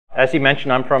As he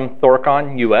mentioned, I'm from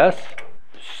ThorCon, US,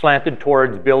 slanted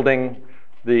towards building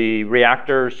the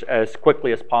reactors as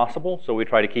quickly as possible. So we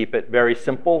try to keep it very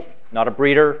simple, not a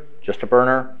breeder, just a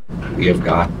burner. We have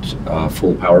got a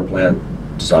full power plant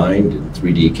designed in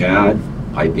 3D CAD,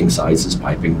 piping sizes,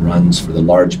 piping runs for the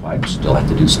large pipes, still have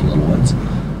to do some little ones.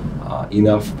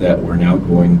 Enough that we're now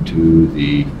going to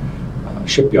the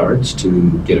shipyards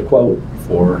to get a quote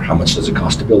for how much does it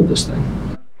cost to build this thing.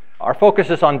 Our focus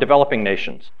is on developing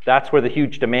nations. That's where the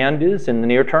huge demand is in the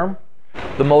near term.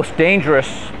 The most dangerous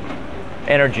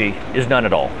energy is none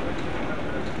at all.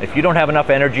 If you don't have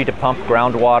enough energy to pump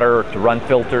groundwater, to run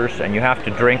filters, and you have to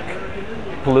drink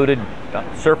polluted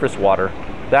surface water,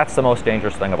 that's the most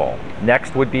dangerous thing of all.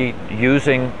 Next would be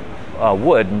using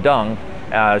wood and dung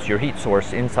as your heat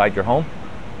source inside your home,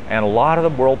 and a lot of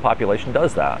the world population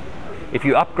does that. If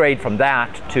you upgrade from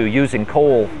that to using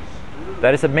coal,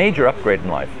 that is a major upgrade in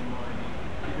life.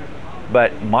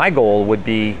 But my goal would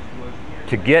be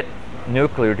to get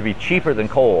nuclear to be cheaper than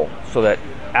coal, so that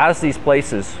as these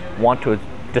places want to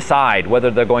decide whether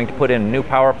they're going to put in a new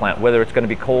power plant, whether it's going to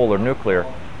be coal or nuclear,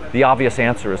 the obvious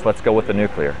answer is let's go with the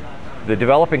nuclear. The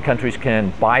developing countries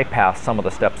can bypass some of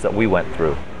the steps that we went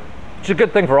through. It's a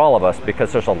good thing for all of us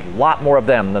because there's a lot more of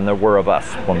them than there were of us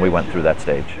when we went through that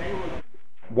stage.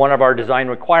 One of our design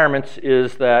requirements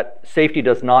is that safety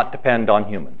does not depend on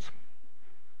humans.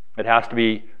 It has to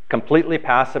be completely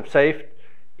passive safe,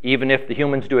 even if the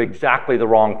humans do exactly the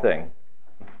wrong thing.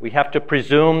 We have to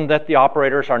presume that the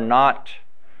operators are not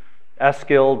as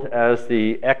skilled as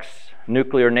the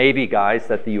ex-nuclear Navy guys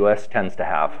that the US tends to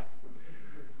have.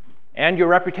 And your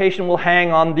reputation will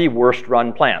hang on the worst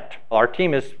run plant. Our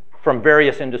team is from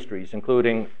various industries,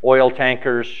 including oil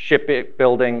tankers,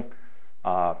 shipbuilding,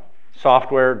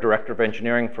 software, director of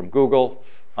engineering from Google.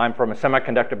 I'm from a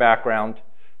semiconductor background.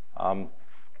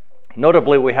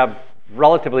 Notably, we have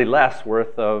relatively less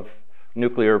worth of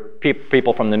nuclear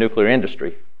people from the nuclear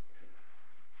industry.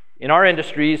 In our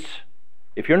industries,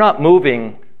 if you're not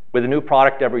moving with a new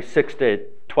product every 6 to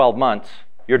 12 months,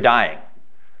 you're dying.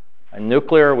 In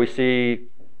nuclear, we see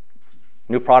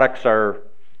new products are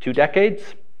 2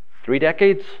 decades, 3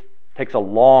 decades. It takes a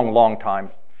long, long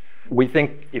time. We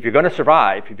think if you're going to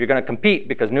survive, if you're going to compete,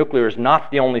 because nuclear is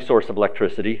not the only source of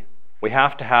electricity, we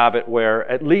have to have it where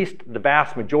at least the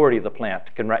vast majority of the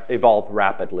plant can evolve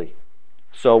rapidly.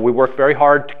 So we work very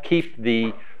hard to keep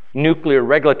the nuclear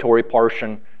regulatory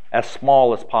portion as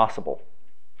small as possible.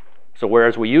 So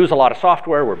whereas we use a lot of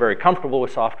software, we're very comfortable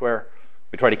with software,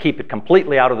 we try to keep it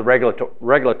completely out of the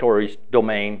regulatory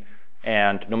domain,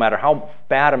 and no matter how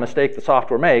bad a mistake the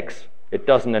software makes, it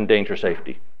doesn't endanger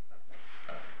safety.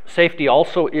 Safety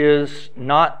also is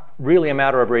not really a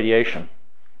matter of radiation.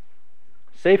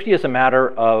 Safety is a matter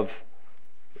of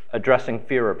addressing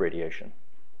fear of radiation.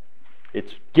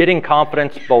 It's getting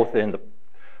confidence both in the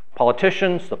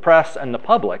politicians, the press, and the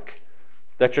public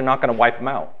that you're not going to wipe them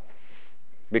out.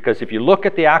 Because if you look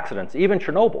at the accidents, even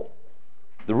Chernobyl,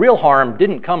 the real harm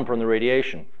didn't come from the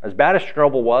radiation. As bad as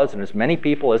Chernobyl was, and as many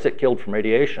people as it killed from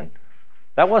radiation,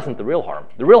 that wasn't the real harm.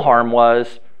 The real harm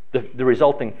was the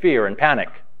resulting fear and panic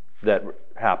that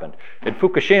happened. In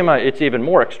Fukushima, it's even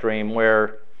more extreme,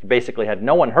 where you basically had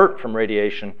no one hurt from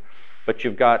radiation, but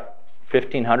you've got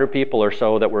 1,500 people or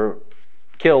so that were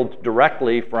killed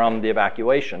directly from the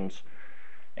evacuations,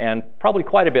 and probably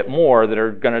quite a bit more that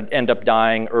are going to end up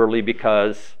dying early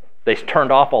because they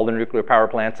turned off all the nuclear power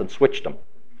plants and switched them.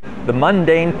 The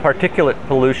mundane particulate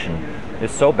pollution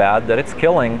is so bad that it's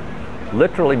killing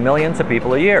literally millions of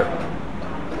people a year.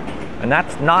 And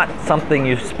that's not something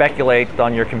you speculate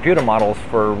on your computer models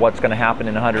for what's going to happen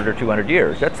in 100 or 200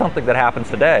 years. That's something that happens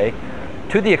today,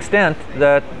 to the extent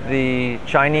that the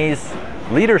Chinese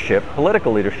leadership,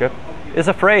 political leadership, is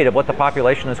afraid of what the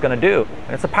population is going to do.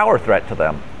 And it's a power threat to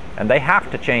them. And they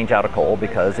have to change out of coal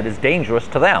because it is dangerous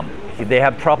to them. They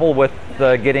have trouble with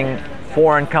getting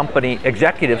foreign company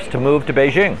executives to move to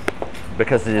Beijing,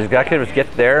 because the executives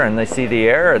get there and they see the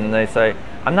air and they say,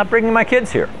 I'm not bringing my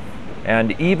kids here.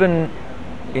 And even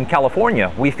in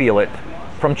California, we feel it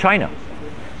from China.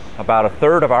 About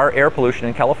 1/3 of our air pollution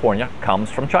in California comes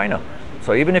from China.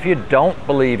 So even if you don't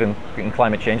believe in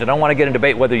climate change, I don't want to get in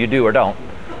debate whether you do or don't,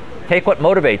 take what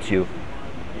motivates you.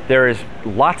 There is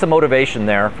lots of motivation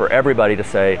there for everybody to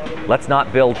say, let's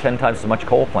not build 10 times as much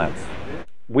coal plants.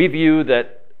 We view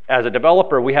that as a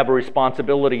developer, we have a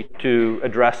responsibility to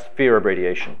address fear of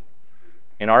radiation.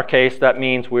 In our case, that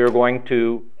means we are going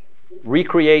to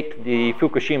recreate the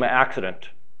Fukushima accident,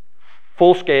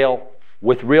 full scale,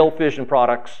 with real fission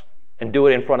products, and do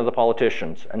it in front of the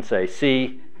politicians and say,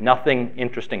 see, nothing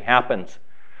interesting happens.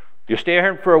 You stay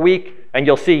here for a week and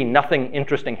you'll see nothing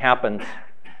interesting happens.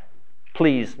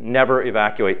 please never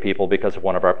evacuate people because of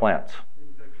one of our plants.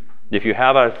 If you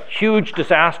have a huge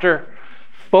disaster,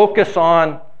 focus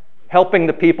on helping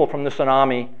the people from the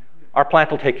tsunami. Our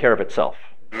plant will take care of itself.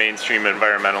 Mainstream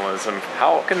environmentalism,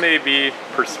 how can they be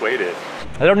persuaded?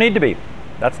 They don't need to be.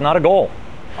 That's not a goal.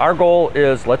 Our goal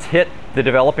is let's hit the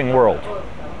developing world.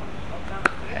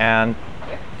 And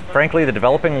frankly, the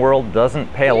developing world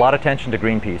doesn't pay a lot of attention to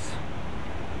Greenpeace.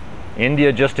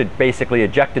 India just basically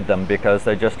ejected them because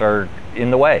they just are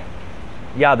in the way.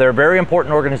 Yeah, they're very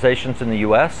important organizations in the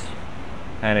US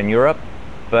and in Europe,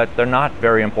 but they're not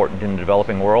very important in the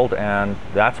developing world, and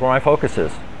that's where my focus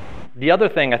is. The other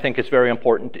thing I think is very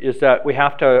important is that we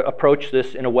have to approach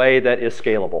this in a way that is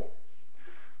scalable.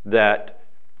 That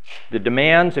the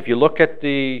demands, if you look at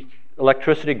the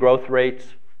electricity growth rates,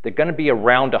 they're going to be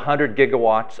around 100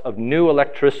 gigawatts of new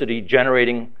electricity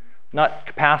generating, not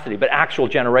capacity, but actual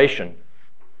generation,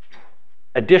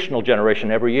 additional generation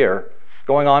every year,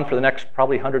 going on for the next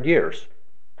probably 100 years.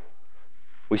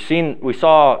 We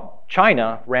saw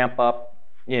China ramp up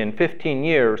in 15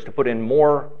 years to put in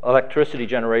more electricity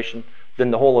generation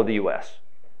than the whole of the US.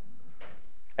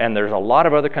 And there's a lot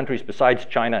of other countries besides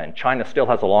China, and China still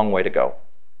has a long way to go.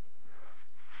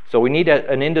 So we need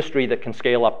an industry that can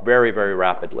scale up very, very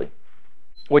rapidly.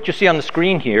 What you see on the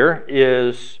screen here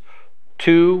is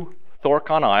 2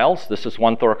 ThorConIsles. This is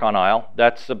one ThorConIsle.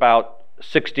 That's about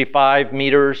 65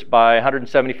 meters by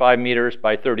 175 meters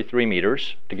by 33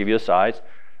 meters, to give you a size.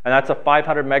 And that's a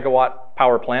 500 megawatt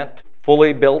power plant,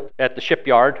 fully built at the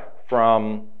shipyard,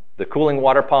 from the cooling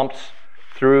water pumps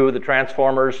through the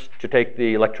transformers to take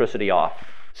the electricity off.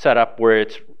 Set up where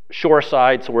it's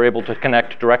shoreside, so we're able to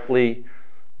connect directly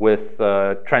with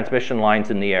transmission lines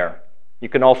in the air. You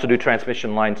can also do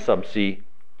transmission lines subsea.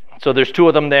 So there's 2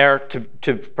 of them there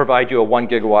to provide you a 1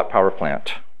 gigawatt power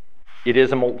plant. It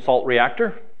is a molten salt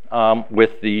reactor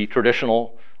with the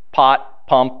traditional pot,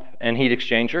 pump, and heat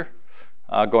exchanger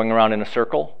going around in a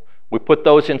circle. We put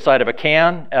those inside of a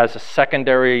can as a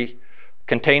secondary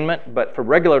containment, but for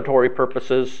regulatory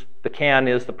purposes, the can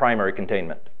is the primary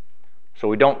containment. So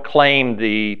we don't claim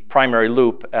the primary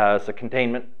loop as a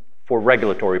containment for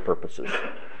regulatory purposes.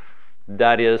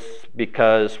 That is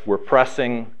because we're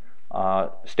pressing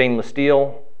stainless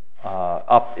steel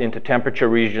up into temperature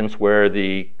regions where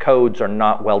the codes are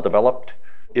not well developed.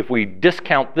 If we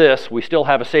discount this, we still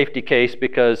have a safety case,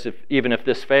 because even if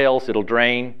this fails, it'll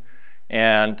drain.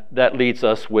 And that leads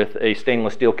us with a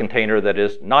stainless steel container that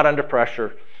is not under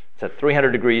pressure. It's at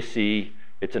 300 degrees C.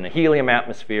 It's in a helium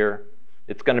atmosphere.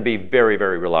 It's going to be very,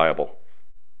 very reliable.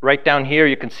 Right down here,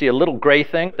 you can see a little gray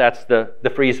thing. That's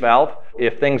the freeze valve.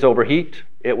 If things overheat,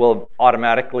 it will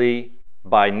automatically,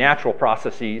 by natural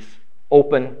processes,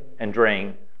 open and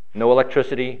drain. No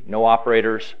electricity, no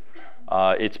operators.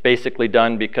 It's basically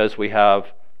done because we have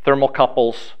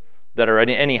thermocouples that are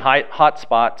any hot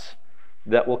spots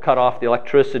that will cut off the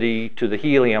electricity to the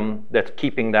helium that's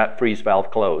keeping that freeze valve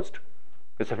closed.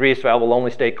 Because the freeze valve will only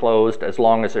stay closed as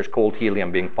long as there's cold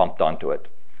helium being pumped onto it.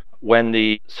 When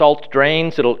the salt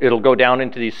drains, it'll go down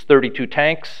into these 32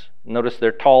 tanks. Notice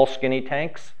they're tall, skinny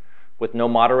tanks with no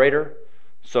moderator.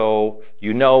 So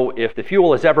you know if the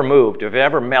fuel is ever moved, if it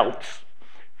ever melts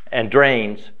and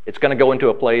drains, it's going to go into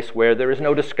a place where there is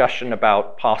no discussion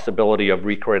about possibility of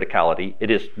recriticality.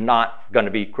 It is not going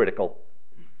to be critical.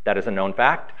 That is a known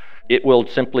fact. It will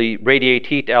simply radiate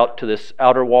heat out to this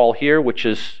outer wall here, which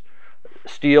is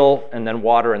steel and then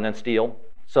water and then steel.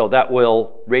 So that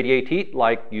will radiate heat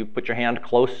like you put your hand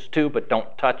close to but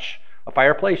don't touch a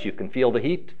fireplace. You can feel the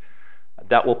heat.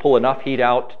 That will pull enough heat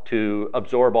out to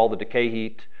absorb all the decay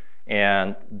heat,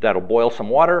 and that'll boil some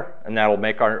water, and that'll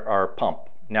make our pump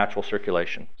natural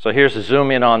circulation. So here's a zoom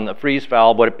in on the freeze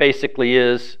valve. What it basically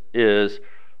is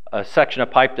a section of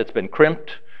pipe that's been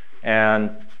crimped,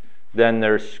 and then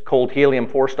there's cold helium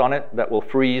forced on it that will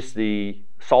freeze the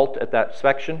salt at that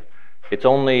section. It's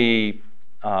only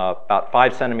about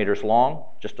 5 centimeters long,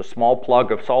 just a small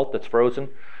plug of salt that's frozen.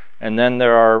 And then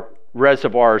there are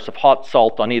reservoirs of hot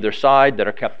salt on either side that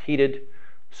are kept heated.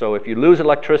 So if you lose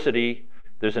electricity,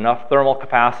 there's enough thermal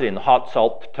capacity in the hot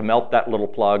salt to melt that little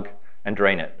plug and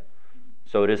drain it.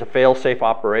 So it is a fail-safe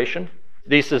operation.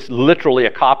 This is literally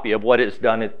a copy of what is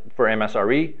done for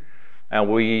MSRE.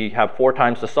 And we have 4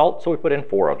 times the salt, so we put in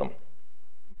 4 of them.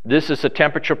 This is a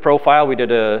temperature profile. We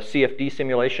did a CFD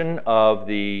simulation of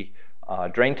the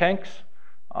drain tanks.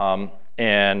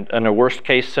 And in a worst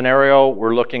case scenario,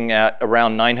 we're looking at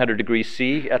around 900 degrees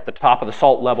C at the top of the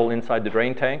salt level inside the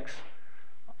drain tanks,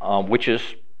 which is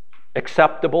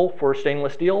acceptable for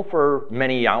stainless steel for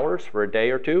many hours, for a day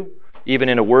or 2. Even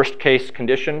in a worst case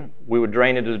condition, we would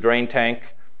drain into the drain tank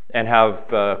and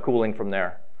have cooling from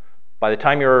there. By the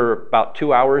time you're about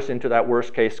 2 hours into that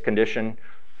worst case condition,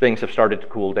 things have started to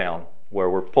cool down, where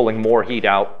we're pulling more heat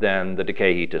out than the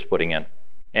decay heat is putting in.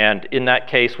 And in that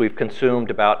case, we've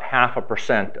consumed about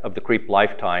 0.5% of the creep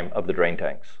lifetime of the drain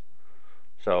tanks.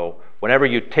 So whenever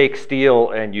you take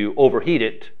steel and you overheat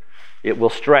it, it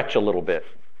will stretch a little bit.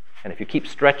 And if you keep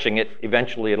stretching it,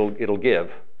 eventually it'll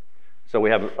give. So we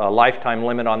have a lifetime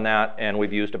limit on that, and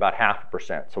we've used about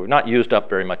 0.5%. So we've not used up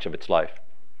very much of its life.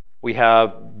 We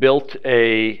have built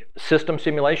a system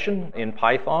simulation in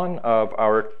Python of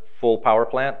our full power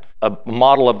plant, a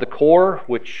model of the core,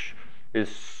 which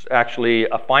is actually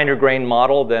a finer grained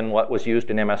model than what was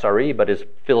used in MSRE, but is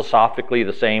philosophically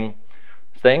the same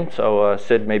thing. So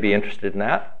Sid may be interested in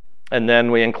that. And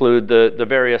then we include the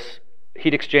various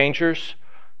heat exchangers.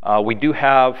 We do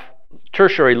have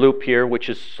tertiary loop here, which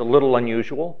is a little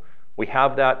unusual. We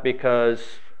have that because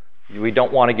we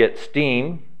don't want to get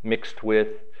steam mixed with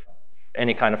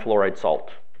any kind of fluoride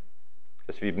salt.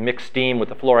 Because if you mix steam with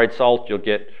the fluoride salt, you'll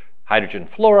get hydrogen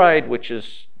fluoride, which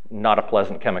is not a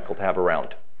pleasant chemical to have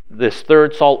around. This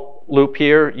third salt loop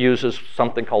here uses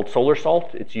something called solar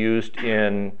salt. It's used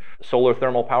in solar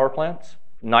thermal power plants.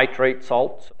 Nitrate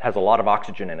salt has a lot of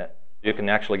oxygen in it. You can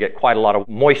actually get quite a lot of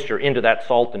moisture into that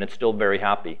salt, and it's still very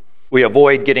happy. We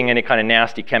avoid getting any kind of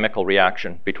nasty chemical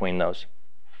reaction between those.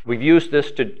 We've used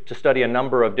this to study a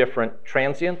number of different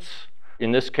transients.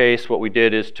 In this case, what we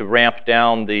did is to ramp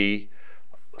down the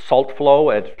salt flow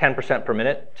at 10% per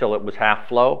minute till it was half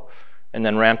flow, and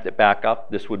then ramped it back up.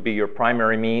 This would be your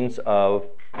primary means of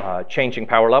changing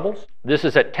power levels. This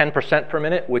is at 10% per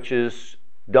minute, which is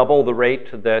double the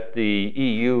rate that the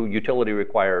EU utility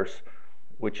requires,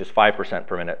 which is 5%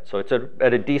 per minute. So it's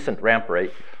at a decent ramp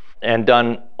rate, and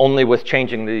done only with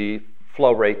changing the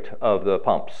flow rate of the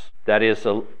pumps. That is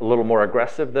a little more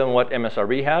aggressive than what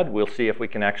MSRE had. We'll see if we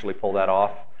can actually pull that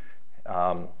off,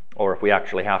 or if we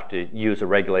actually have to use a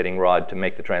regulating rod to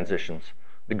make the transitions.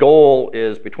 The goal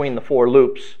is between the 4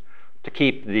 loops to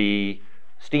keep the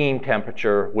steam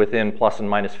temperature within plus and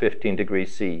minus 15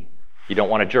 degrees C. You don't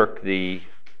want to jerk the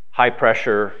high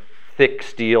pressure, thick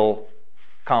steel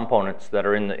components that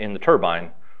are in the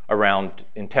turbine around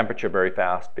in temperature very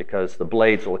fast, because the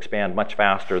blades will expand much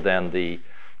faster than the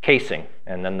casing,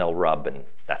 and then they'll rub, and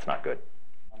that's not good.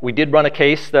 We did run a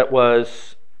case that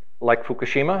was like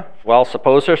Fukushima. Well,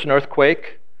 suppose there's an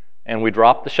earthquake, and we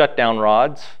drop the shutdown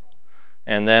rods,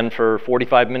 and then for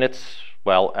 45 minutes,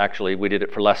 well, actually we did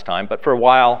it for less time, but for a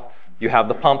while you have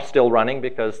the pump still running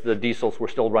because the diesels were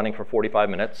still running for 45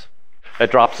 minutes.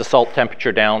 That drops the salt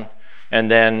temperature down, and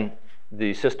then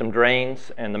the system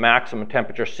drains, and the maximum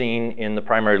temperature seen in the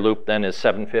primary loop then is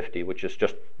 750, which is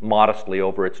just modestly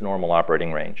over its normal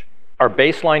operating range. Our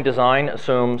baseline design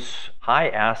assumes high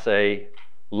assay,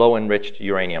 low enriched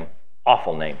uranium.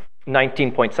 Awful name.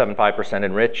 19.75%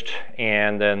 enriched,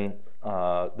 and then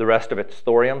the rest of it's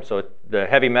thorium. So the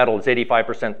heavy metal is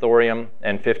 85% thorium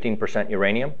and 15%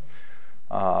 uranium.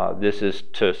 This is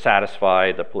to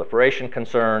satisfy the proliferation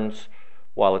concerns,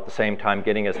 while at the same time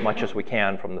getting as much as we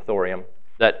can from the thorium.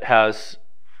 That has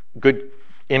good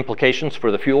implications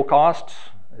for the fuel costs.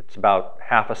 It's about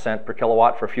 0.5 cent per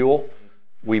kilowatt for fuel.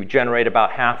 We generate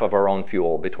about half of our own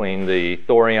fuel. Between the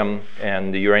thorium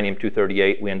and the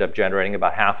uranium-238, we end up generating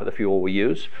about half of the fuel we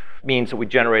use. It means that we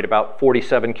generate about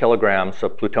 47 kilograms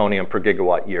of plutonium per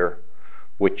gigawatt year,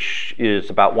 which is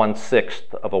about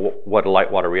 1/6 of what a light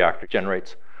water reactor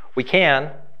generates. We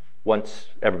can, once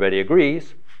everybody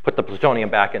agrees, put the plutonium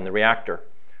back in the reactor.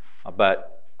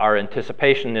 But our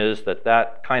anticipation is that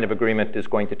that kind of agreement is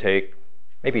going to take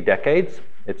maybe decades.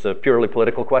 It's a purely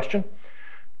political question.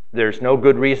 There's no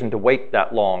good reason to wait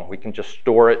that long. We can just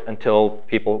store it until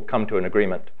people come to an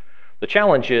agreement. The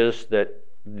challenge is that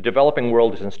the developing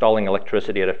world is installing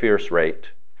electricity at a fierce rate.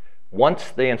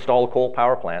 Once they install a coal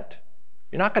power plant,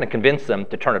 you're not going to convince them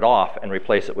to turn it off and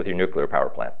replace it with your nuclear power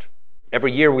plant.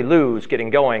 Every year we lose getting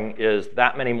going is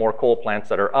that many more coal plants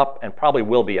that are up, and probably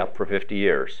will be up for 50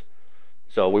 years.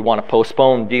 So we want to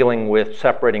postpone dealing with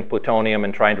separating plutonium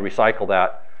and trying to recycle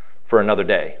that for another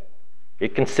day.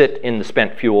 It can sit in the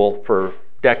spent fuel for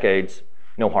decades,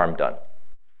 no harm done.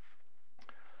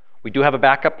 We do have a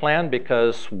backup plan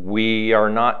because we are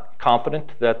not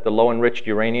confident that the low-enriched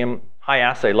uranium,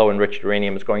 high-assay low-enriched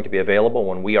uranium is going to be available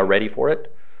when we are ready for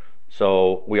it.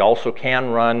 So we also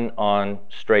can run on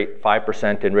straight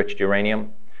 5% enriched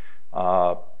uranium.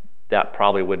 That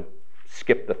probably would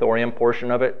skip the thorium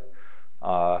portion of it.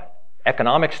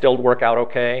 Economics still work out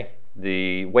okay.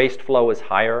 The waste flow is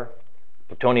higher.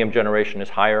 Plutonium generation is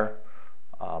higher.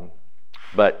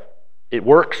 But it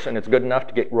works, and it's good enough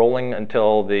to get rolling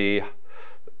until the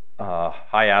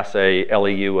high-assay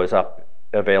LEU is up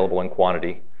available in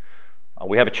quantity.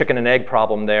 We have a chicken and egg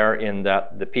problem there in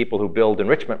that the people who build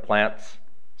enrichment plants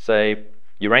say,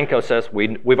 Urenco says,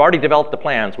 we've already developed the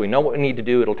plans, we know what we need to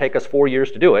do, it'll take us 4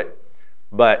 years to do it,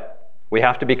 but we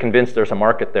have to be convinced there's a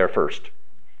market there first.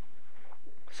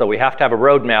 So we have to have a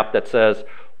roadmap that says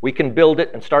we can build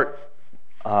it and start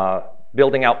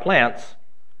building out plants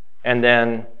and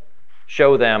then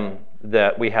show them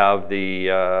that we have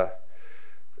the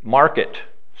market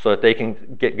so that they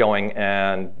can get going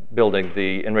and building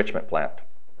the enrichment plant.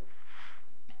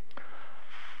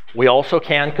 We also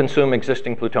can consume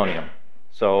existing plutonium.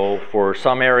 So for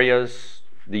some areas,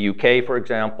 the UK, for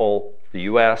example, the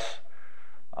US,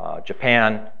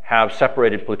 Japan, have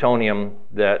separated plutonium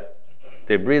that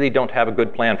they really don't have a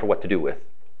good plan for what to do with.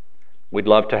 We'd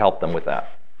love to help them with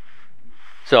that.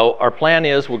 So our plan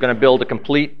is we're going to build a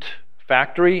complete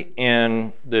factory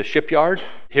in the shipyard.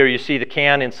 Here you see the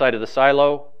can inside of the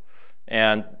silo,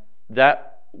 and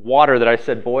that water that I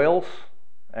said boils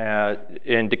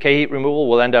in decay heat removal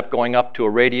will end up going up to a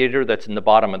radiator that's in the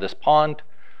bottom of this pond.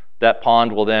 That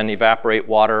pond will then evaporate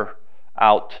water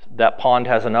out. That pond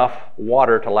has enough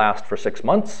water to last for 6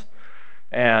 months,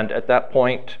 and at that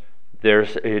point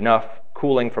there's enough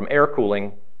cooling from air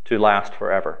cooling to last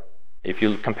forever. If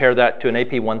you compare that to an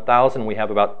AP1000, we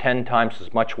have about 10 times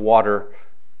as much water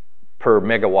per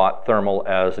megawatt thermal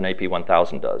as an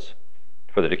AP1000 does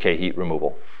for the decay heat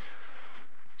removal.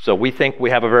 So we think we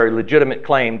have a very legitimate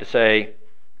claim to say,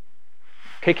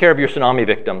 take care of your tsunami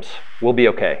victims, we'll be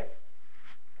okay.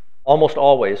 Almost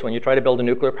always, when you try to build a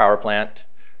nuclear power plant,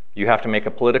 you have to make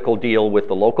a political deal with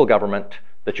the local government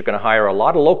that you're going to hire a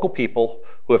lot of local people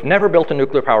who have never built a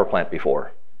nuclear power plant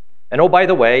before. And oh, by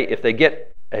the way, if they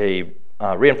get a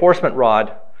reinforcement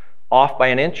rod off by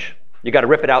an inch, you got to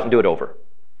rip it out and do it over.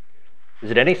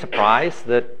 Is it any surprise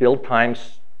that build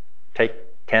times take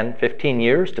 10, 15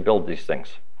 years to build these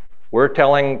things? We're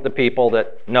telling the people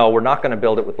that, no, we're not going to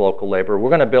build it with local labor. We're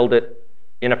going to build it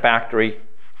in a factory.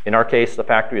 In our case, the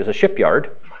factory is a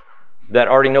shipyard that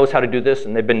already knows how to do this,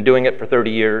 and they've been doing it for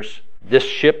 30 years. This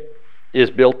ship is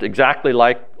built exactly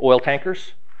like oil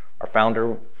tankers. Our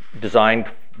founder designed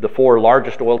the 4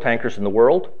 largest oil tankers in the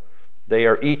world. They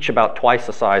are each about twice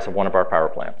the size of one of our power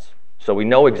plants. So we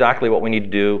know exactly what we need to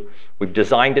do. We've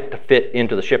designed it to fit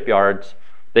into the shipyards.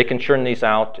 They can churn these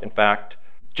out. In fact,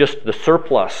 just the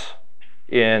surplus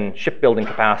in shipbuilding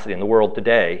capacity in the world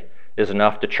today is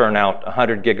enough to churn out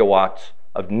 100 gigawatts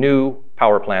of new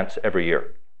power plants every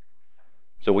year.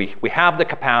 So we have the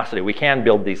capacity. We can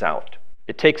build these out.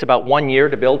 It takes about 1 year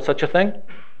to build such a thing.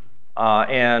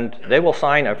 And they will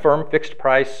sign a firm fixed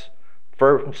price,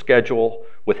 firm schedule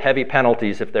with heavy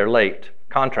penalties if they're late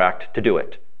contract to do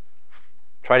it.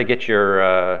 Try to get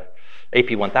your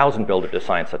AP1000 builder to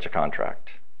sign such a contract.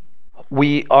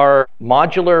 We are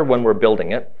modular when we're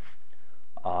building it,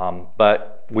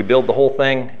 but we build the whole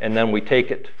thing and then we take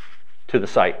it to the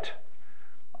site.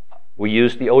 We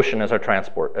use the ocean as our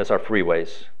transport, as our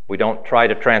freeways. We don't try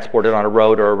to transport it on a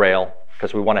road or a rail,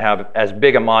 because we want to have as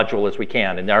big a module as we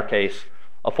can, in our case,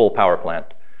 a full power plant.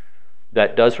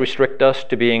 That does restrict us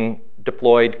to being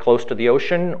deployed close to the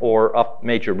ocean or up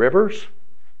major rivers,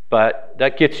 but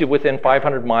that gets you within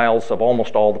 500 miles of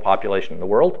almost all the population in the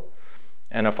world,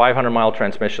 and a 500-mile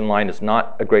transmission line is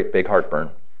not a great big heartburn.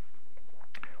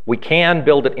 We can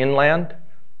build it inland,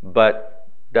 but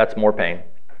that's more pain,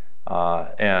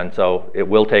 and so it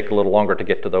will take a little longer to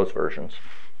get to those versions.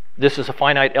 This is a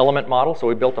finite element model, so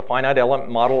we built a finite element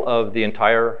model of the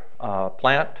entire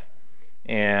plant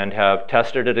and have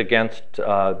tested it against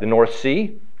the North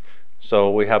Sea.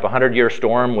 So we have a 100-year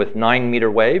storm with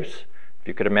 9-meter waves. If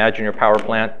you could imagine your power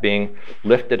plant being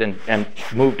lifted and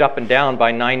moved up and down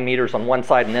by 9 meters on one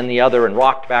side and then the other and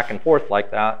rocked back and forth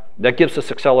like that, that gives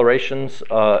us accelerations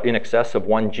in excess of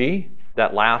 1 G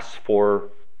that lasts for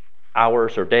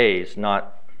hours or days,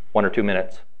 not 1 or 2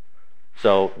 minutes.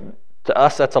 So to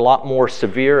us, that's a lot more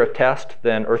severe a test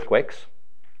than earthquakes.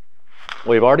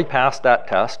 We've already passed that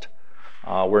test.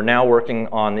 We're now working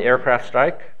on the aircraft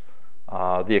strike.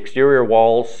 The exterior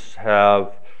walls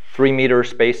have 3 meters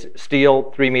space,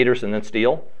 steel, 3 meters, and then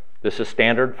steel. This is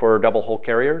standard for double hull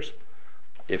carriers.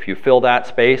 If you fill that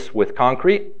space with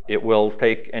concrete, it will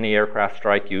take any aircraft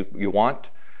strike you want.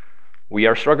 We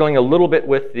are struggling a little bit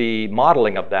with the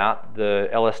modeling of that. The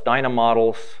LS Dyna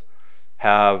models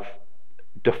have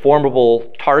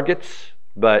deformable targets,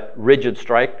 but rigid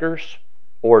strikers,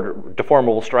 or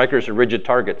deformable strikers or rigid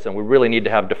targets, and we really need to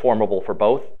have deformable for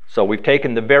both. So we've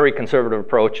taken the very conservative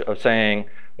approach of saying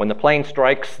when the plane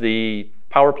strikes the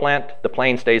power plant, the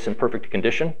plane stays in perfect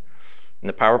condition, and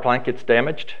the power plant gets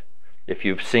damaged. If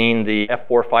you've seen the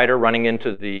F-4 fighter running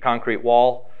into the concrete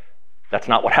wall, That's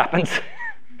not what happens.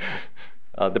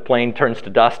 The plane turns to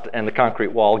dust and the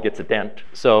concrete wall gets a dent.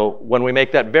 So when we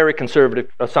make that very conservative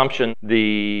assumption,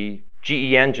 the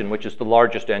GE engine, which is the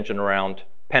largest engine around,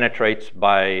 penetrates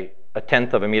by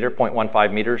 1/10 of a meter,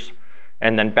 0.15 meters,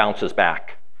 and then bounces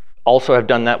back. Also have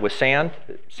done that with sand.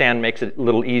 Sand makes it a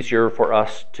little easier for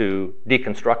us to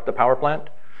deconstruct the power plant.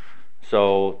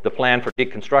 So the plan for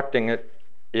deconstructing it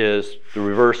is the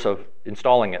reverse of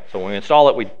installing it. So when we install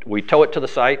it, we tow it to the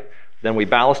site, then we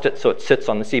ballast it so it sits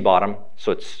on the sea bottom,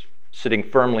 so it's sitting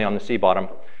firmly on the sea bottom.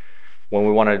 When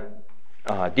we want to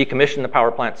decommission the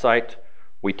power plant site,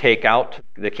 we take out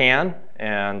the can,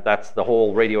 and that's the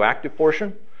whole radioactive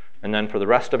portion. And then for the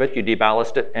rest of it, you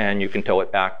deballast it, and you can tow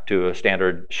it back to a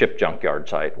standard ship junkyard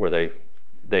site where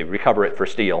they recover it for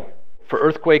steel. For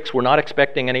earthquakes, we're not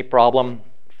expecting any problem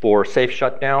for safe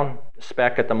shutdown. The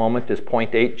spec at the moment is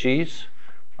 0.8 Gs,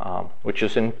 which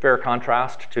is in fair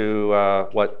contrast to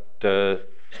what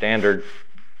standard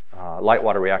light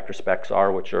water reactor specs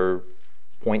are, which are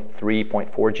 0.3,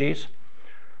 0.4 Gs.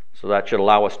 So that should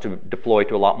allow us to deploy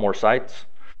to a lot more sites.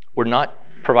 We're not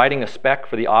providing a spec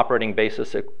for the operating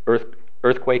basis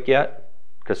earthquake yet,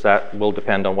 because that will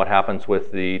depend on what happens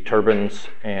with the turbines.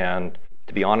 And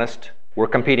to be honest, we're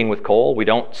competing with coal. We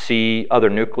don't see other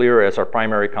nuclear as our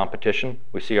primary competition.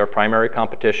 We see our primary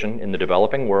competition in the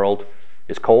developing world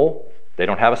is coal. They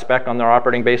don't have a spec on their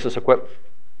operating basis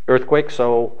earthquake,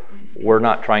 so we're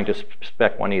not trying to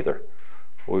spec one either.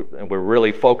 We're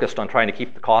really focused on trying to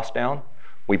keep the cost down.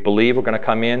 We believe we're going to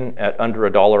come in at under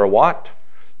 $1 a watt,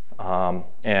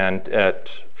 and at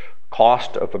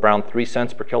cost of around 3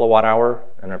 cents per kilowatt hour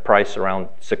and a price around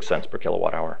 6 cents per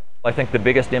kilowatt hour. I think the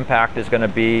biggest impact is going to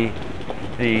be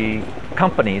the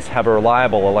companies have a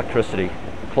reliable electricity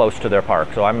close to their park.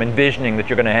 So I'm envisioning that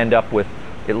you're going to end up with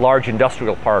large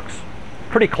industrial parks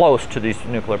pretty close to these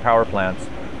nuclear power plants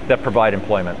that provide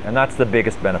employment, and that's the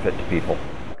biggest benefit to people.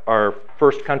 Our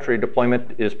first country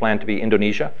deployment is planned to be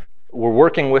Indonesia. We're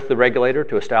working with the regulator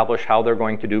to establish how they're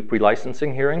going to do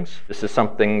pre-licensing hearings. This is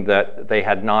something that they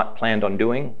had not planned on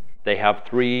doing. They have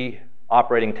 3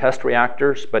 operating test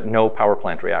reactors, but no power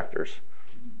plant reactors,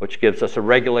 which gives us a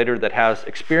regulator that has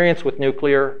experience with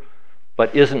nuclear,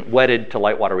 but isn't wedded to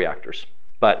light water reactors.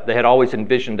 But they had always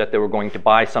envisioned that they were going to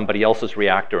buy somebody else's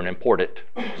reactor and import it.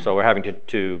 So we're having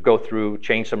to go through,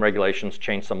 change some regulations,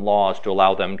 change some laws to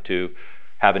allow them to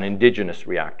have an indigenous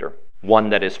reactor, one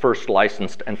that is first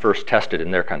licensed and first tested in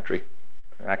their country.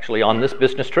 Actually, on this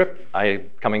business trip,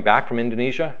 coming back from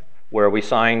Indonesia, where we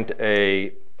signed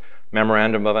a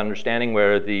memorandum of understanding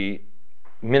where the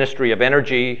Ministry of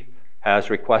Energy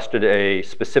has requested a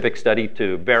specific study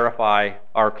to verify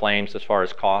our claims as far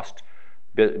as cost,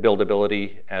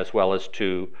 buildability, as well as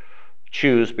to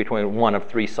choose between one of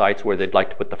 3 sites where they'd like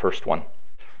to put the first one.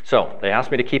 So they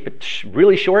asked me to keep it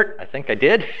really short. I think I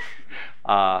did.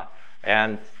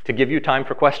 And to give you time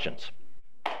for questions.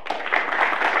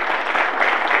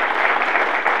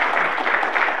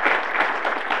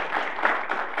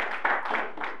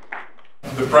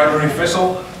 The primary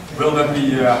vessel, will that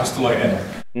be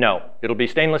Hastelloy? No, it'll be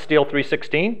stainless steel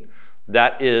 316.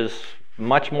 That is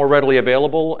much more readily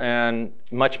available and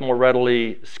much more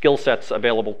readily skill sets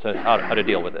available to how to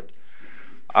deal with it.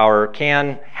 Our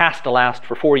can has to last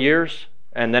for 4 years,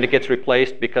 and then it gets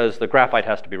replaced because the graphite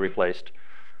has to be replaced.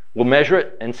 We'll measure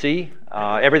it and see.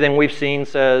 Everything we've seen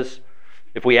says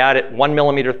if we add it 1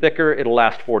 millimeter thicker, it'll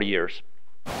last 40 years.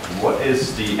 What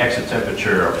is the exit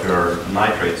temperature of your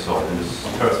nitrate salt in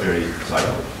this tertiary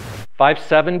cycle?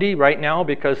 570 right now,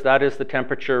 because that is the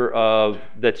temperature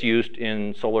that's used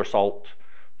in solar salt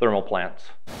thermal plants.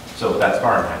 So that's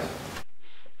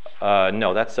Fahrenheit?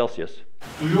 No, that's Celsius.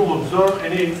 Do you observe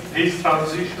any phase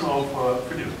transition of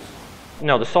fuels?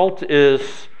 No, the salt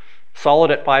is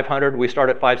solid at 500. We start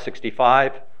at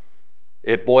 565.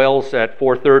 It boils at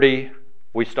 430.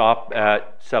 We stop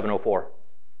at 704.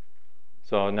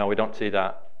 So no, we don't see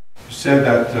that. You said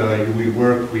that you will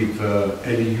work with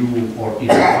LEU or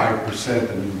even 5%,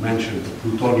 and you mentioned the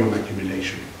plutonium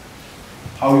accumulation.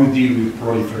 How you deal with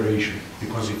proliferation?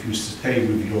 Because if you stay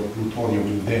with your plutonium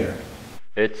in there.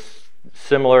 It's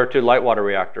similar to light water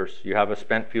reactors. You have a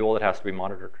spent fuel that has to be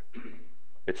monitored.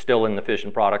 It's still in the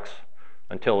fission products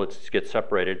until it gets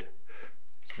separated.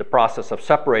 The process of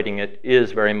separating it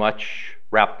is very much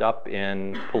wrapped up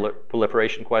in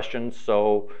proliferation questions,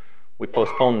 so we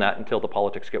postpone that until the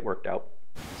politics get worked out.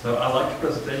 So I like the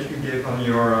presentation you gave on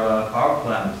your power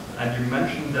plant, and you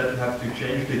mentioned that you have to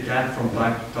change the can from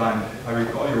time to time. If I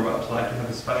recall your website, you have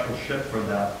a special ship for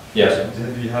that. Yes.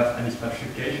 Do you have any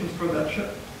specifications for that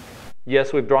ship?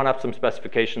 Yes, we've drawn up some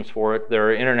specifications for it. There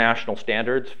are international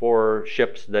standards for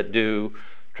ships that do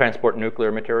transport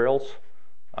nuclear materials,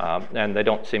 and they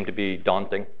don't seem to be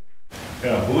daunting.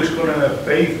 Yeah, who is going to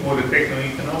pay for the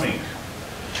techno-economics?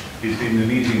 Is the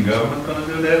Indonesian government going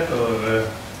to do that,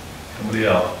 or somebody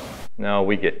else? No,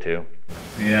 we get to.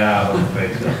 Yeah, I would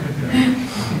think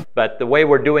so. But the way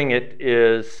we're doing it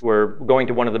is we're going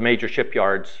to one of the major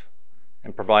shipyards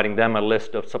and providing them a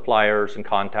list of suppliers and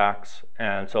contacts,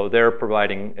 and so they're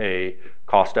providing a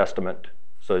cost estimate.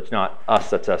 So it's not us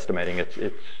that's estimating, it's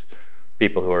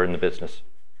people who are in the business.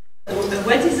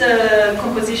 What is the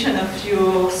composition of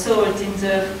your salt in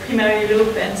the primary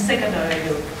loop and secondary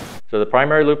loop? So the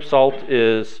primary loop salt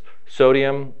is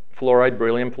sodium fluoride,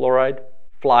 beryllium fluoride,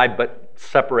 fly but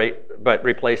separate, but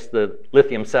replace the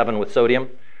lithium-7 with sodium.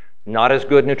 Not as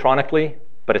good neutronically,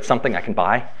 but it's something I can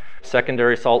buy.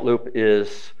 Secondary salt loop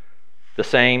is the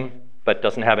same, but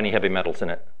doesn't have any heavy metals in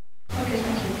it. Okay,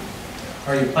 thank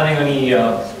you. Are you planning on any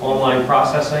online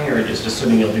processing, or just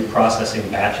assuming you'll do processing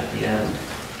batch at the end?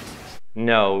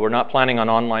 No, we're not planning on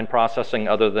online processing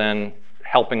other than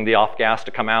helping the off gas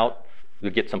to come out. We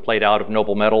get some plate out of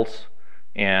noble metals.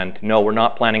 And no, we're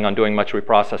not planning on doing much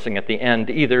reprocessing at the end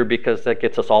either, because that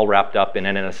gets us all wrapped up in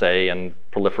NNSA and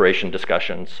proliferation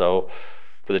discussions. So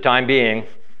for the time being,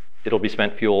 it'll be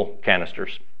spent fuel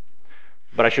canisters.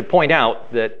 But I should point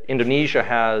out that Indonesia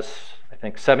has, I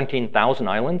think, 17,000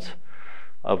 islands,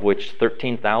 of which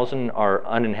 13,000 are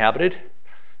uninhabited.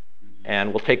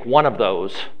 And we'll take one of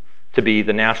those to be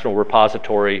the national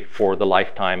repository for the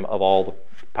lifetime of all the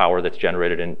power that's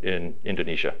generated in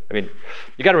Indonesia. I mean,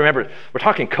 you got to remember, we're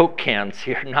talking Coke cans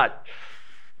here, not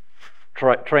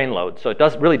train loads. So it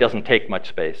really doesn't take much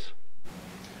space.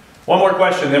 One more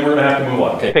question, then we're going to have to move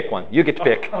on. Okay, pick one. You get to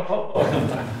pick. Go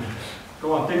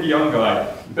on, pick the young guy.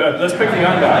 Let's pick the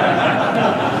young guy.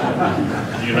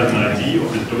 Do you have an idea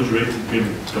of the dose rate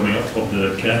coming up of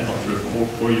the can after a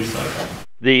 4-year cycle?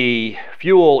 The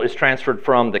fuel is transferred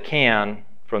from the can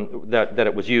that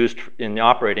it was used in the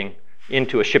operating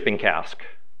into a shipping cask,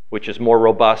 which is more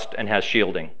robust and has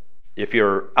shielding. If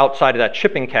you're outside of that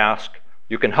shipping cask,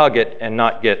 you can hug it and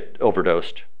not get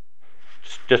overdosed.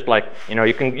 Just like, you know,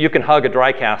 you can hug a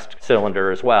dry cask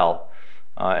cylinder as well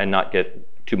and not get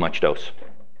too much dose.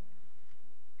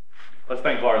 Let's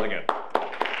thank Lars again.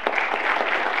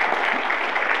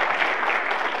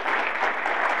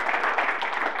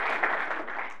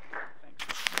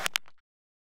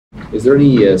 Is there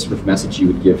any sort of message you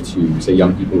would give to, say,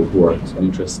 young people who are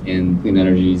interested in clean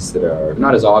energies that are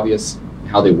not as obvious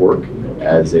how they work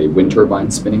as a wind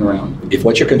turbine spinning around? If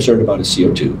what you're concerned about is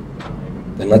CO2,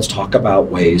 then let's talk about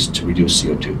ways to reduce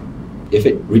CO2. If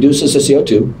it reduces the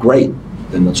CO2, great,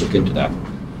 then let's look into that.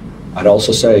 I'd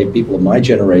also say people of my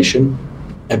generation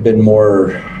have been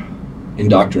more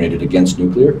indoctrinated against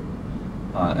nuclear,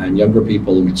 and younger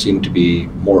people seem to be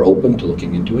more open to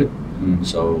looking into it.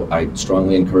 So I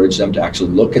strongly encourage them to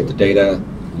actually look at the data,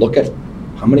 look at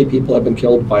how many people have been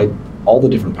killed by all the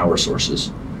different power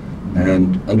sources,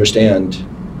 and understand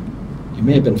you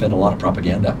may have been fed a lot of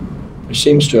propaganda. There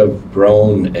seems to have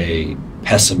grown a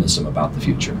pessimism about the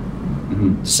future.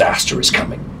 Disaster is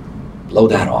coming. Blow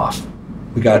that off.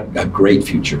 We got a great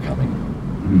future coming.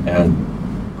 And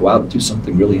go out and do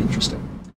something really interesting.